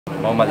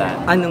Momalland.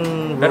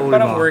 Anong Pero role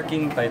parang mo?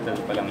 working title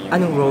pa lang yun.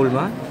 Anong role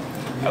mo?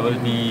 I will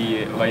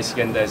be Vice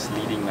Ganda's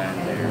leading man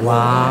there.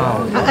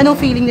 Wow! Anong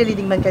feeling na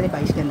leading man ka ni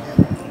Vice Ganda?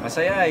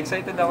 Masaya,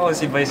 excited ako.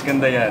 Si Vice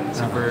Ganda yan.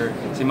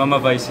 Si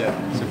Mama Vice yan.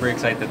 Super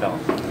excited ako.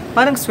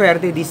 Parang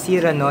swerte this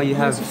year, ano? You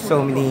have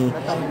so many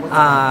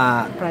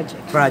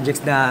projects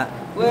na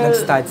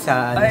nag-start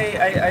sa...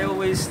 I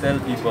always tell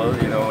people,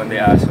 you know, when they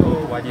ask,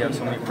 oh, why do you have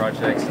so many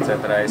projects,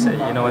 etc. I say,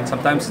 you know, and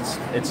sometimes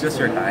it's just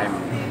your time.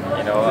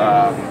 You know,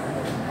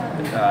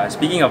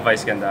 speaking of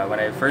Vice Ganda, when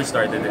I first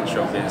started in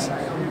showbiz,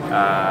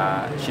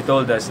 she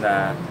told us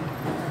na,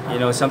 you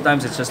know,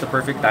 sometimes it's just the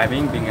perfect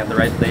timing, being at the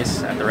right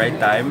place at the right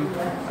time,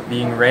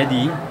 being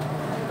ready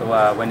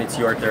when it's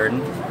your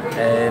turn,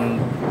 and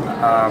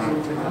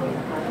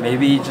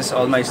maybe just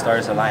all my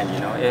stars align, you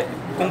know.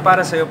 Kung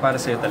para sa'yo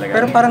talaga.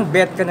 Pero parang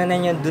bet ka na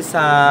yan doon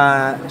sa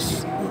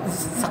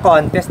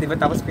contest, di ba?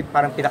 Tapos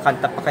parang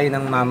pinakanta pa kayo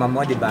ng mama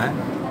mo, di ba?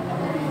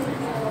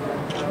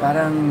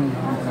 Parang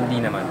hindi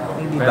naman po.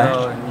 Hindi ba?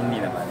 Pero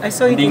hindi naman. Ay,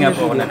 so hindi nga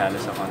po ako nanalo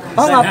sa contest.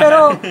 Oo nga, pero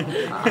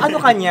ano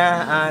kanya,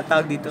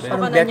 tawag dito,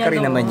 parang bet ka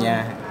rin naman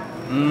niya.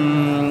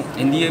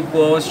 Hindi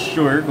po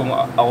sure kung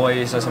ako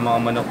ay isa sa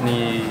mga manok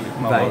ni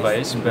Mama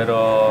Vice,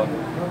 pero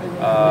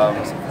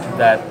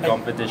that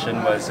competition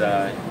was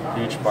a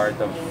huge part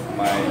of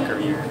my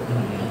career.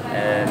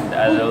 And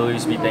I'll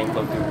always be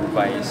thankful to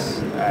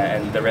Vice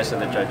and the rest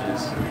of the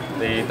judges.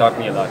 They taught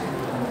me a lot.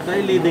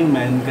 Kaya leading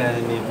man ka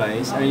ni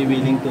Vice, are you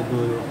willing to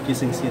do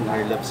kissing scene or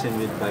love scene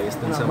with Vice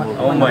dun sa movie?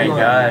 Oh my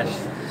gosh.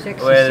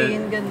 Sexy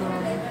scene,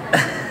 gano'n.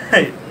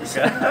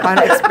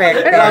 Paano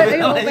expect? Pero are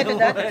you open to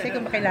that? Kasi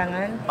kung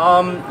kailangan?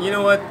 You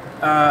know what?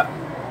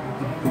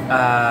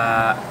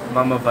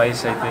 Mama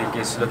Vice, I think,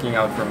 is looking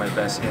out for my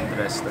best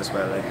interest as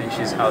well. I think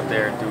she's out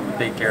there to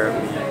take care of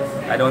me.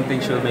 I don't think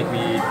she'll make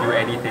me do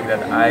anything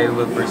that I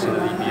will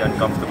personally be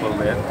uncomfortable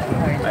with.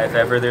 If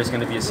ever there's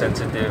going to be a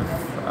sensitive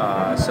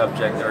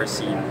subject or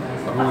scene,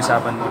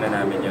 mag-uusapan muna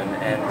namin yun.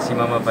 And si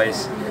Mama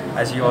Vice,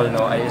 as you all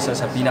know, ay isa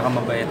sa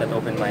pinakamabait at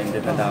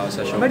open-minded na tao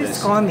sa showbiz. But it's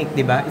comic,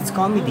 di ba? It's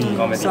comedy.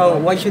 So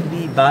why should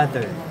be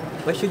bothered?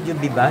 Why should you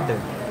be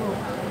bothered?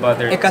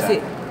 Bothered kasi,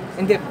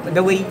 hindi,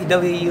 the way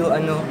you,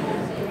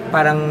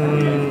 parang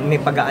may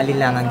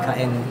pag-aalilangan ka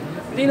and...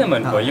 Hindi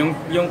naman po.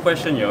 Yung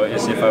question nyo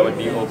is if I would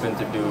be open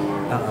to do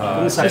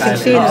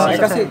kasi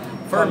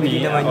for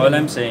me, all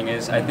I'm saying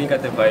is I think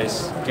Ate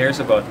Vice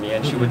cares about me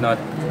and she would not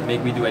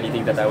make me do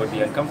anything that I would be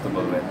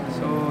uncomfortable with.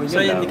 So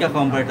hindi ka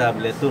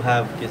comfortable to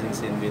have kissing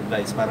scene with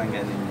Vice, parang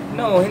ganun yun?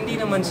 No,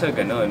 hindi naman sa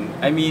ganun.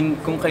 I mean,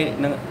 kung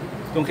kailangan.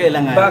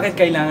 Bakit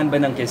kailangan ba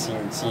ng kissing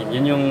scene?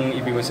 Yun yung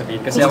ibig ko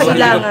sabihin. Kasi ako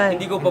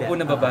hindi ko pa po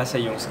nababasa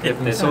yung script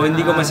eh. So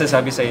hindi ko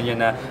masasabi sa inyo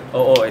na,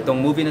 oo,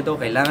 itong movie na to,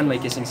 kailangan may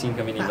kissing scene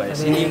kami ni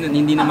Vice.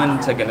 Hindi naman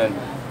sa ganun.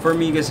 For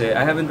me kasi,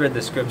 I haven't read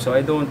the script so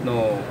I don't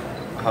know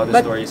how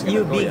the story is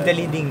gonna go. But you being the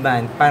leading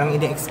man, parang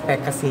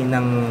ini-expect kasi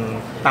ng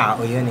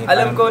tao yun eh.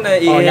 Alam ko na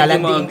i-hit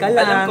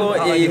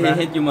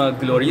yung mga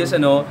glorious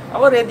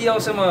Ako ready ako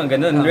sa mga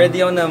ganun.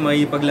 Ready ako na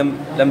may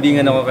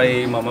paglambingan ako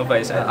kay Mama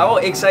Vice. Ako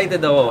excited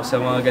ako sa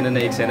mga ganun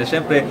na eksena.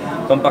 Siyempre,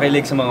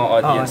 pampakilig sa mga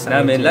audience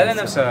namin. Lalo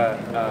na sa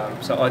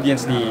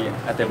audience ni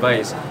Ate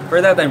Vice.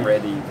 For that, I'm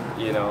ready,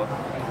 you know.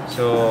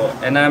 So,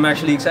 and I'm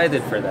actually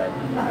excited for that.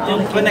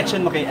 Yung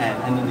connection mo kay Anne,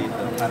 ano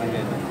dito? Parang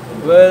ganun.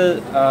 Well,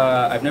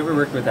 I've never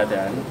worked with Ate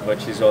Anne, but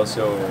she's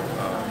also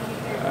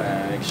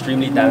an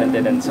extremely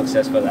talented and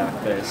successful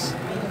actress.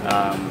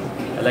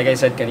 Like I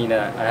said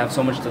kanina, I have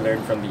so much to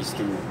learn from these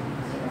two.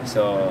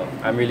 So,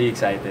 I'm really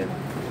excited.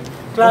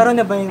 Klaro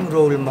na ba yung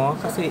role mo?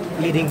 Kasi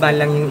leading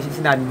man lang yung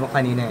sinabi mo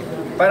kanina eh.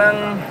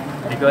 Parang,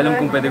 hindi ko alam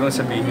kung pwede kong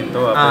sabihin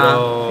to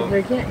pero...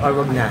 Or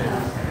wag na.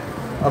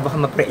 O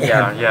baka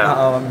ma-preempt. Yeah.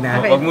 Oo, wag na.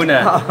 Wag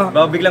muna.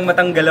 Baka biglang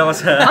matanggal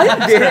ako sa... Ay,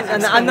 hindi.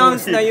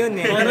 Na-announce na yun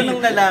eh. Ano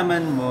nung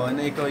nalaman mo na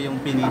ikaw yung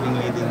piniling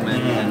leading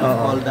man,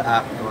 all the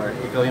actor,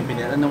 ikaw yung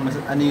piniling,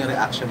 ano yung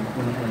reaction mo?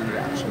 Unang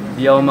reaction mo?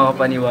 Di ako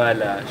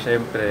makapaniwala.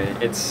 Siyempre,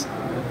 it's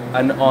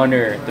an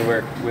honor to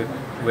work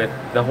with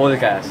the whole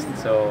cast.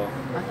 So,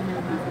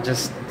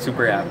 just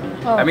super happy.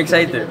 I'm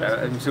excited.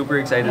 I'm super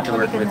excited to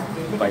work with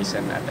Vice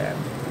and Ate Anne.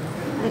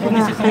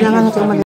 Kailangan natin